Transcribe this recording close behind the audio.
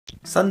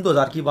सन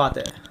 2000 की बात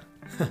है।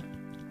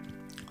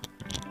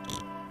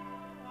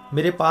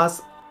 मेरे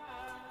पास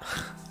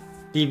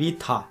टीवी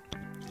था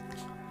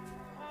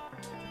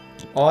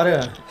और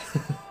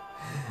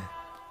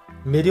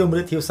मेरी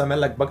उम्र थी उस समय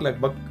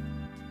लगभग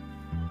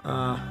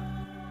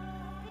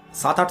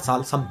 7-8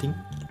 साल समथिंग।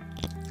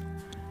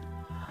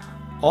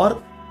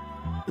 और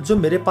जो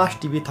मेरे पास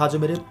टीवी था, जो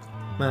मेरे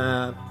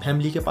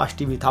फैमिली के पास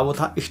टीवी था, वो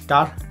था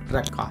स्टार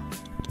ट्रैक का।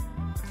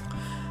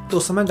 तो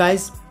उस समय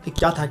गाइस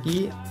क्या था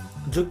कि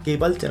जो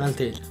केबल चैनल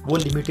थे वो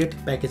लिमिटेड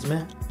पैकेज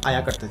में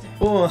आया करते थे।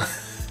 तो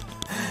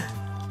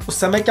उस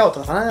समय क्या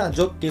होता था ना,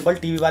 जो केबल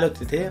टीवी वाले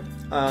होते थे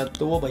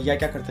तो वो भैया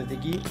क्या करते थे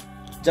कि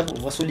जब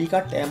वसूली का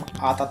टाइम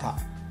आता था,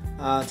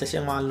 जैसे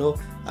मान लो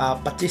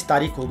 25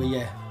 तारीख हो गई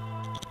है,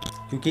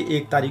 क्योंकि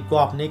 1 तारीख को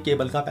आपने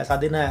केबल का पैसा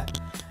देना है,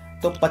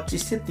 तो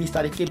 25 से 30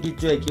 तारीख के बीच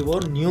जो है कि वो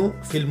न्यू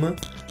फिल्म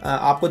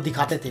आपको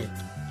दिखाते थे।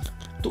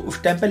 तो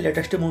उस टाइम पे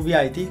लेटेस्ट मूवी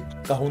आई थी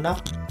कहूँ ना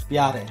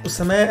प्यार है। उस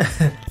समय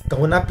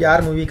कहूँ ना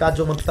प्यार मूवी का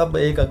जो मतलब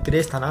एक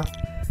क्रेज था ना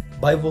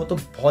भाई, वो तो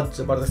बहुत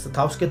ज़बरदस्त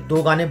था। उसके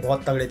 2 गाने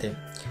बहुत तगड़े थे।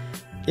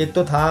 एक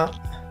तो था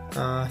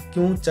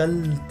क्यों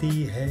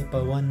चलती है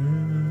पवन,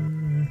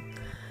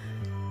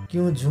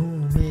 क्यों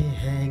झूमे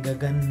है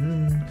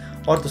गगन,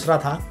 और दूसरा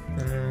था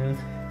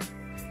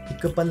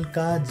एक पल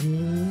का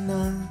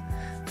जीना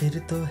फिर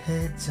तो है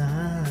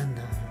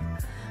जाना,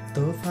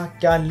 तोहफा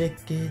क्या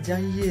लेके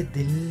जाइए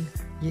दिल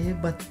ये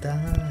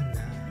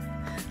बताना।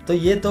 तो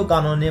ये तो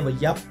गानों ने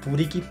भैया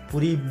पूरी की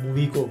पूरी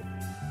मूवी को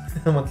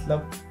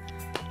मतलब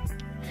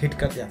हिट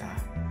कर दिया था।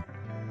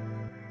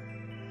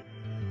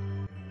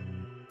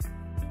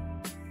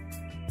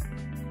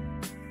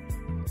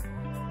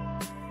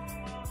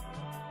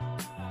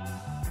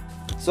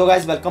 So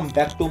guys welcome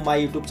back to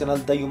my YouTube channel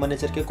the human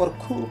nature के एक और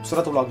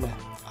खूबसूरत व्लॉग में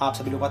आप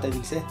सभी लोगों का तहे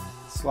दिल से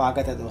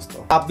स्वागत है।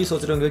 दोस्तों, आप भी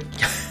सोच रहे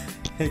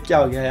होंगे क्या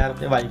हो गया यार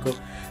अपने भाई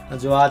को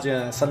जो आज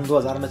सन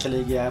 2000 में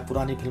चले गया है,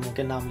 पुरानी फिल्मों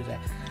के नाम ले रहा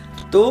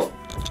है। तो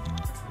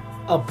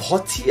अब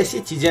बहुत सी ऐसी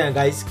चीज़ें हैं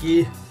गाइस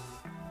कि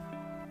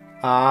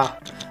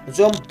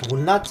जो हम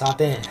भूलना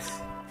चाहते हैं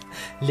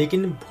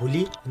लेकिन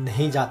भूली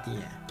नहीं जाती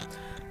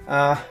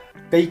हैं।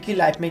 कई की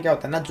लाइफ में क्या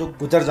होता है ना, जो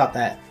गुजर जाता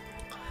है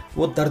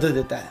वो दर्द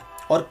देता है,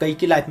 और कई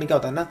की लाइफ में क्या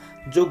होता है ना,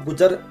 जो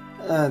गुजर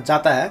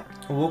जाता है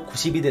वो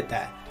खुशी भी देता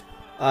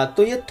है।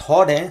 तो ये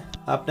थॉट है,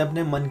 अपने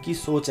अपने मन की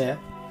सोच है।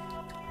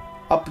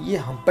 अब ये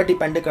हम पर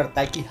डिपेंड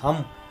करता है कि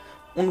हम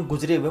उन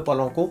गुजरे हुए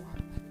पलों को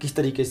किस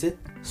तरीके से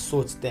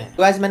सोचते हैं।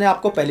 तो गाइस मैंने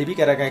आपको पहले भी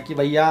कह रखा है कि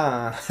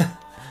भैया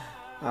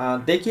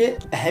देखिए,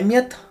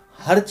 अहमियत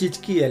हर चीज़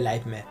की है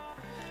लाइफ में,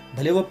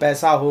 भले वो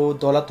पैसा हो,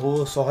 दौलत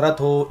हो, शोहरत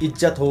हो,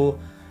 इज्जत हो,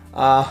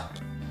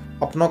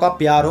 अपनों का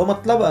प्यार हो,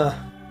 मतलब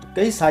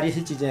कई सारी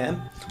ऐसी चीज़ें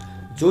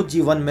हैं जो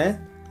जीवन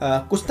में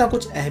कुछ ना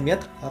कुछ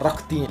अहमियत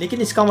रखती हैं।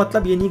 लेकिन इसका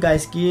मतलब ये नहीं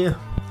गाइस कि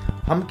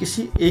हम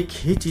किसी एक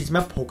ही चीज़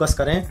में फोकस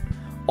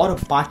करें और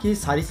बाकी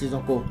सारी चीज़ों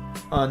को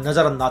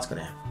नज़रअंदाज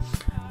करें।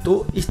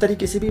 तो इस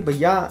तरीके से भी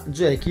भैया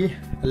जो है कि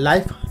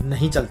लाइफ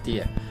नहीं चलती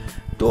है।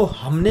 तो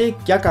हमने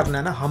क्या करना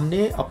है ना,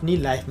 हमने अपनी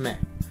लाइफ में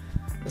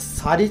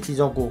सारी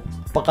चीज़ों को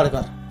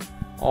पकड़कर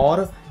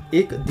और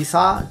एक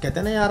दिशा, कहते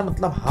हैं ना यार,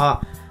 मतलब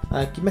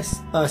कि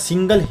मैं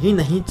सिंगल ही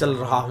नहीं चल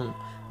रहा हूँ,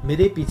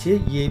 मेरे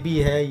पीछे ये भी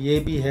है, ये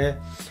भी है।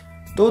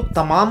 तो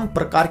तमाम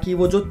प्रकार की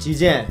वो जो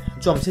चीज़ें हैं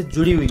जो हमसे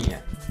जुड़ी हुई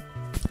हैं,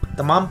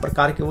 तमाम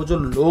प्रकार के वो जो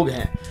लोग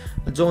हैं,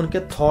 जो उनके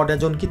थॉट है,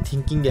 जो उनकी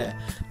थिंकिंग है,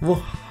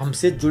 वो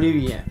हमसे जुड़ी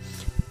हुई हैं।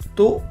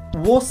 तो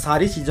वो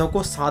सारी चीज़ों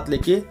को साथ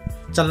लेके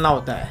चलना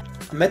होता है।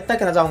 मैं इतना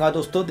कहना चाहूँगा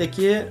दोस्तों,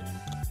 देखिए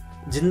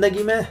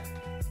ज़िंदगी में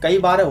कई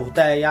बार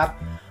होता है यार,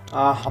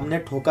 हमने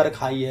ठोकर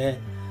खाई है,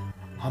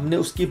 हमने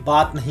उसकी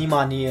बात नहीं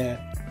मानी है,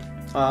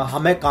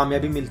 हमें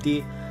कामयाबी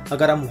मिलती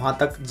अगर हम वहाँ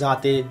तक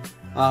जाते,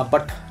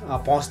 बट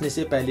पहुँचने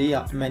से पहले ही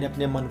मैंने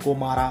अपने मन को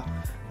मारा,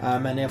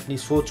 मैंने अपनी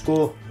सोच को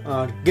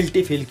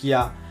गिल्टी फील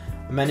किया,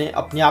 मैंने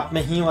अपने आप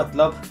में ही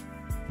मतलब,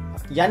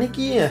 यानी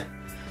कि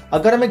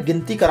अगर मैं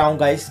गिनती कराऊँ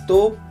गाइस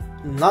तो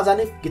ना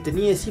जाने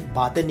कितनी ऐसी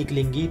बातें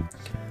निकलेंगी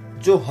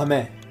जो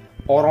हमें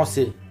औरों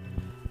से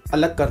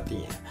अलग करती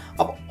हैं।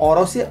 अब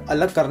औरों से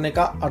अलग करने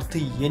का अर्थ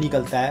ये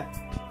निकलता है,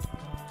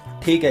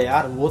 ठीक है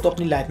यार वो तो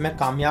अपनी लाइफ में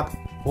कामयाब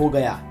हो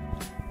गया,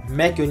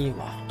 मैं क्यों नहीं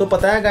हुआ। तो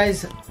पता है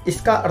गाइस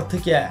इसका अर्थ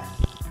क्या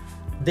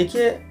है।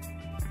 देखिए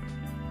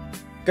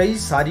कई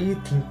सारी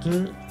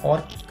थिंकिंग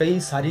और कई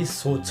सारी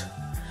सोच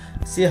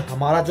से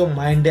हमारा जो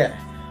माइंड है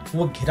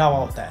वो घिरा हुआ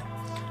होता है।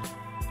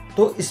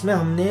 तो इसमें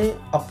हमने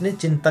अपने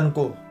चिंतन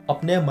को,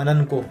 अपने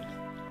मनन को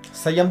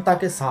संयमता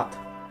के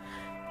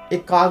साथ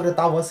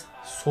एकाग्रतावश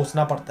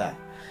सोचना पड़ता है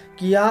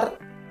कि यार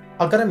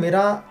अगर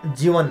मेरा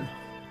जीवन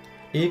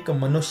एक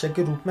मनुष्य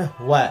के रूप में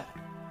हुआ है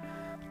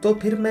तो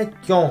फिर मैं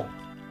क्यों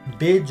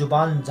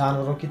बेजुबान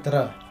जानवरों की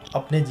तरह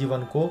अपने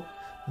जीवन को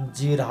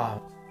जी रहा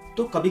हूँ।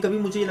 तो कभी कभी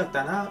मुझे ये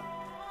लगता है ना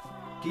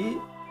कि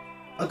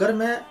अगर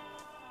मैं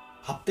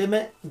हफ्ते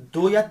में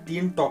 2 या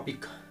 3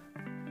 टॉपिक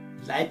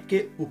लाइफ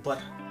के ऊपर,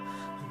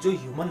 जो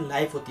ह्यूमन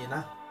लाइफ होती है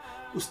ना,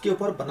 उसके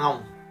ऊपर बनाऊं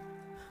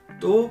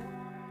तो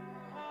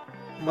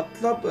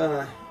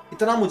मतलब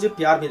इतना मुझे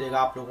प्यार मिलेगा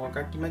आप लोगों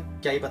का कि मैं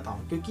क्या ही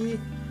बताऊं। क्योंकि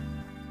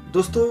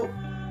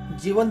दोस्तों,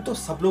 जीवन तो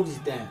सब लोग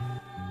जीते हैं,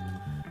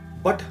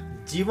 बट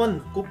जीवन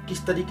को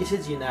किस तरीके से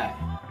जीना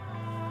है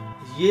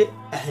ये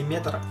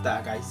अहमियत रखता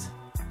है गाइस,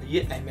 ये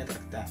अहमियत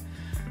रखता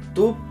है।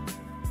 तो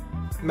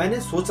मैंने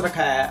सोच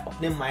रखा है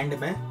अपने माइंड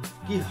में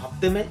कि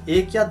हफ्ते में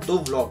 1 या 2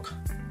 व्लॉग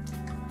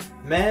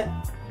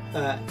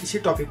मैं इसी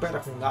टॉपिक पर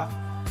रखूंगा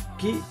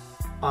कि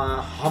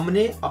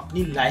हमने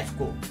अपनी लाइफ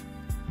को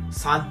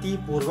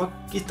शांतिपूर्वक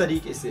किस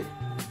तरीके से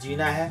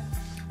जीना है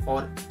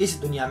और इस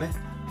दुनिया में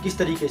किस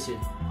तरीके से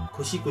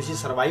खुशी खुशी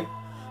सरवाइव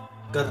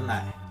करना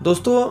है।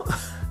 दोस्तों,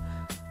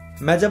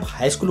 मैं जब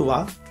हाई स्कूल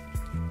हुआ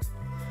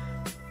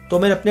तो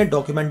मैंने अपने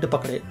डॉक्यूमेंट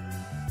पकड़े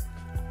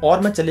और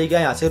मैं चले गया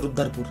यहाँ से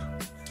रुद्रपुर।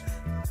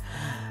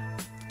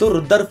 तो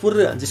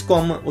रुद्रपुर, जिसको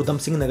हम उधम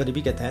सिंह नगर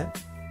भी कहते हैं,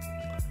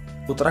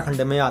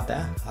 उत्तराखंड में आता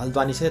है,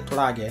 हल्द्वानी से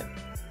थोड़ा आगे है।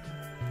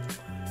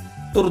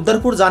 तो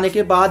रुद्रपुर जाने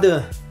के बाद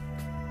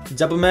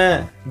जब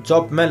मैं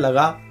जॉब में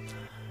लगा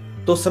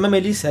तो उस समय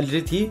मेरी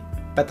सैलरी थी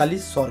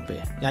 4500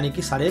 रुपये, यानी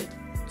कि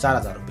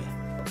 4500 रुपये।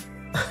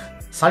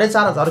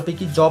 4500 रुपये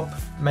की जॉब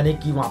मैंने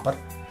की वहाँ पर।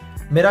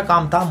 मेरा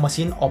काम था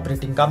मशीन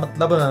ऑपरेटिंग का,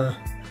 मतलब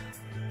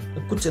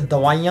कुछ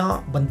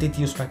दवाइयाँ बनती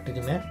थी उस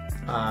फैक्ट्री में,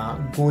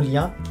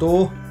 गोलियाँ। तो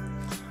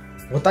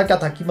होता क्या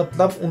था कि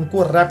मतलब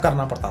उनको रैप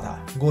करना पड़ता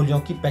था, गोलियों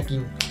की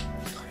पैकिंग।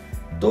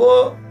 तो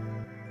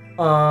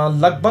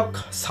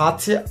लगभग 7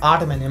 से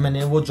 8 महीने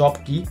मैंने वो जॉब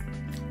की।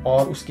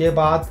 और उसके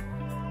बाद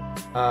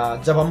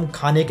जब हम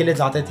खाने के लिए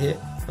जाते थे,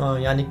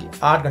 यानी कि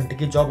 8 घंटे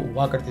की जॉब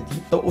हुआ करती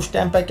थी। तो उस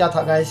टाइम पे क्या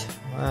था गाइस,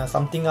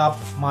 समथिंग आप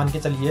मान के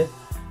चलिए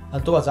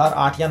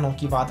 2008 या 9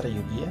 की बात रही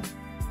होगी है।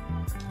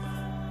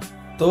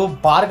 तो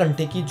 12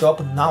 घंटे की जॉब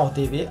ना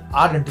होते हुए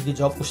 8 घंटे की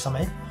जॉब उस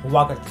समय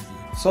हुआ करती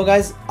थी। सो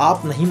गाइस,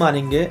 आप नहीं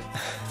मानेंगे,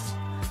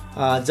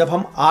 जब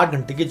हम 8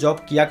 घंटे की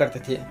जॉब किया करते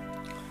थे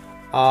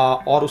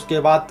और उसके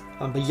बाद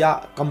भैया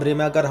कमरे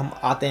में अगर हम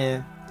आते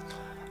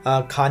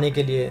हैं खाने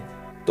के लिए,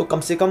 तो कम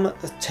से कम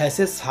 6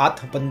 से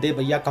 7 बंदे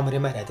भैया कमरे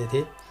में रहते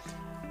थे।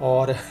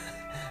 और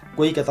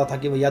कोई कहता था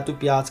कि भैया तू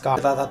प्याज काट,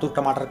 कहता था तू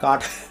टमाटर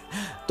काट।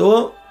 तो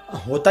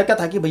होता क्या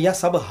था कि भैया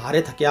सब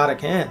हारे थके आ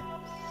रखे हैं,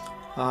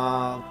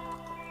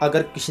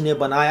 अगर किसी ने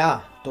बनाया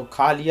तो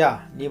खा लिया,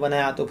 नहीं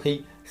बनाया तो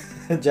भाई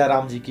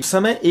जयराम जी की।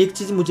 समय एक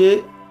चीज़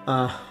मुझे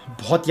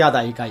बहुत याद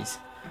आई गाइस,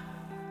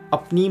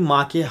 अपनी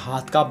माँ के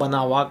हाथ का बना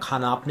हुआ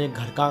खाना, अपने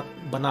घर का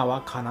बना हुआ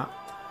खाना।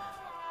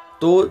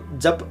 तो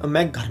जब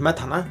मैं घर में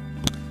था ना,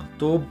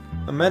 तो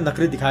मैं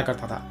नखरे दिखाया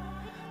करता था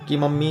कि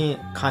मम्मी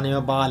खाने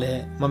में बाल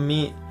है,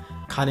 मम्मी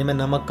खाने में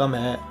नमक कम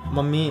है,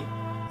 मम्मी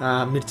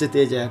मिर्च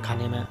तेज है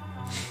खाने में।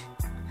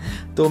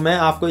 तो मैं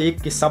आपको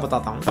एक किस्सा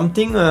बताता हूँ।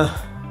 समथिंग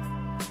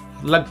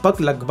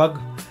लगभग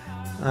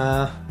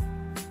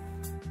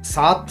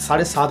 7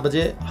 साढ़े 7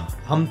 बजे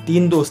हम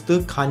 3 दोस्त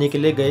खाने के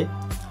लिए गए।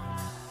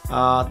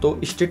 तो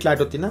स्ट्रीट लाइट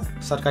होती है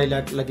ना, सरकारी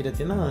लाइट लगी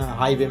रहती है ना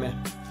हाईवे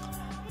में,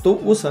 तो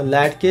उस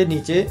लाइट के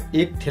नीचे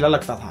एक ठेला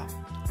लगता था।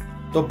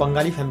 तो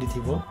बंगाली फैमिली थी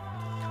वो,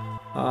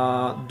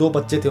 2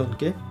 बच्चे थे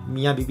उनके,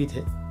 मियाँ बीबी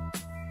थे।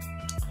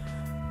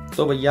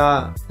 तो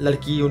भैया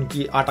लड़की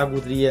उनकी आटा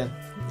गूंथ रही है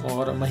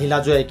और महिला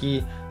जो है कि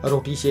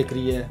रोटी सेक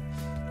रही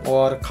है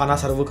और खाना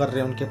सर्व कर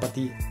रहे हैं उनके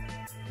पति,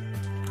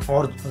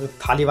 और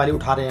थाली वाली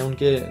उठा रहे हैं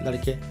उनके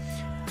लड़के।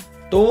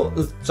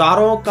 तो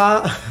चारों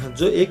का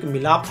जो एक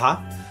मिलाप था,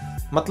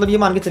 मतलब ये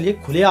मान के चलिए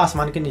खुले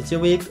आसमान के नीचे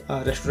वो एक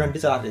रेस्टोरेंट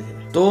चला रहे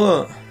थे। तो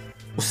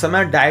उस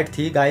समय डाइट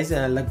थी गाइस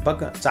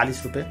लगभग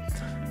 40 रुपये।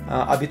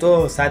 अभी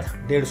तो शायद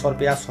 150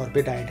 रुपये या 100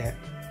 रुपये डाइट है।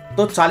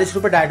 तो 40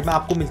 रुपये डाइट में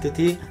आपको मिलती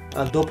थी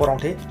 2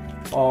 परोठे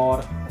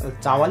और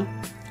चावल,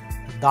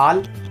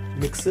 दाल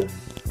मिक्स,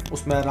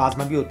 उसमें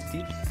राजमा भी होती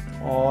थी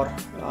और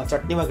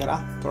चटनी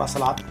वगैरह, थोड़ा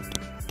सलाद।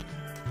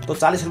 तो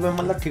 40 रुपये में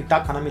मतलब ठीक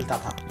ठाक खाना मिलता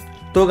था।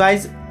 तो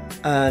गाइज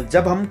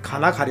जब हम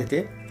खाना खा रहे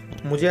थे,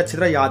 मुझे अच्छी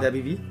तरह याद है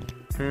अभी भी,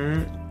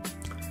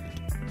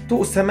 तो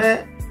उस समय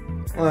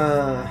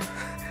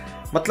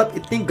मतलब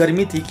इतनी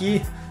गर्मी थी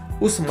कि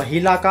उस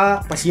महिला का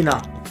पसीना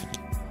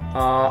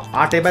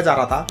आटे में जा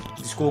रहा था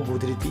जिसको वो गूंथ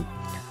रही थी।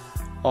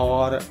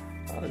 और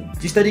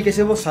जिस तरीके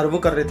से वो सर्व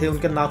कर रहे थे,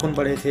 उनके नाखून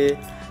बड़े थे,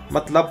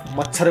 मतलब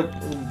मच्छर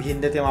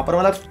भींदे थे वहाँ पर,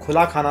 मतलब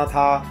खुला खाना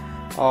था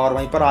और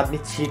वहीं पर आदमी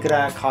छींक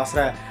रहा है, खांस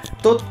रहा है।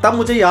 तो तब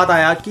मुझे याद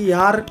आया कि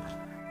यार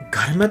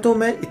घर में तो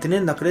मैं इतने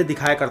नखरे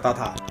दिखाया करता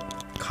था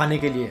खाने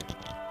के लिए,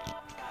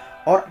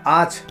 और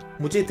आज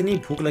मुझे इतनी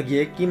भूख लगी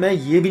है कि मैं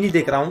ये भी नहीं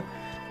देख रहा हूँ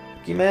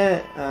कि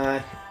मैं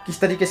किस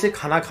तरीके से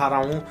खाना खा रहा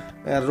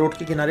हूँ, रोड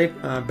के किनारे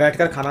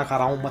बैठकर खाना खा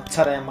रहा हूँ,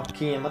 मच्छर है,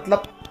 मक्खी है।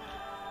 मतलब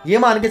ये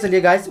मान के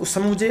चलिए गाइस, उस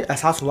समय मुझे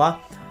एहसास हुआ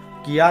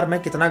कि यार मैं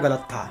कितना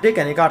गलत था। मेरे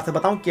कहने का अर्थ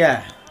बताऊँ क्या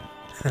है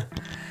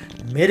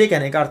मेरे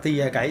कहने का अर्थ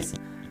ये है गाइस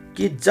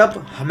कि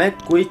जब हमें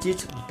कोई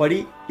चीज़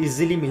बड़ी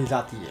इजीली मिल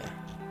जाती है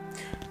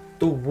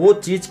तो वो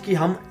चीज़ की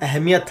हम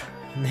अहमियत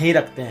नहीं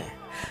रखते हैं,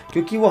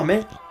 क्योंकि वो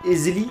हमें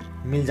इजीली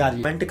मिल जा रही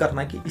है। कमेंट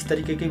करना कि इस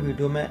तरीके के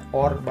वीडियो मैं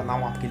और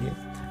बनाऊँ आपके लिए।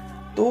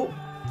 तो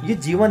ये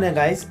जीवन है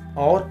गाइस,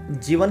 और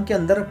जीवन के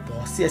अंदर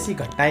बहुत सी ऐसी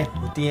घटनाएं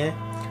होती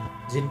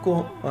हैं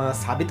जिनको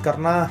साबित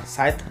करना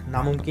शायद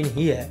नामुमकिन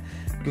ही है,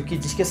 क्योंकि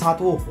जिसके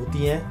साथ वो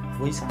होती हैं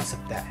वही समझ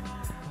सकता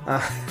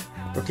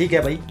है। तो ठीक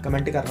है भाई,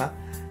 कमेंट करना।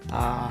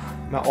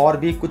 मैं और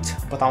भी कुछ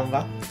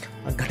बताऊंगा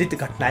घटित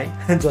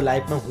घटनाएं जो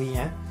लाइफ में हुई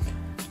हैं।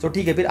 तो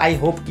ठीक है, फिर आई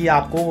होप कि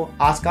आपको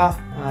आज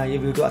का ये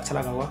वीडियो अच्छा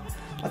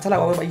लगा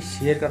होगा भाई।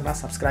 शेयर करना,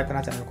 सब्सक्राइब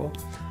करना चैनल को।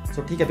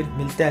 तो ठीक है, फिर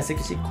मिलते हैं ऐसे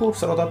किसी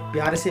खूबसूरत और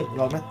प्यारे से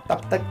ब्लॉग में।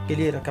 तब तक के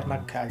लिए रख अपना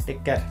ख्याल,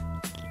 टेक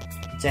केयर,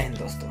 जय हिंद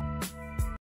दोस्तों।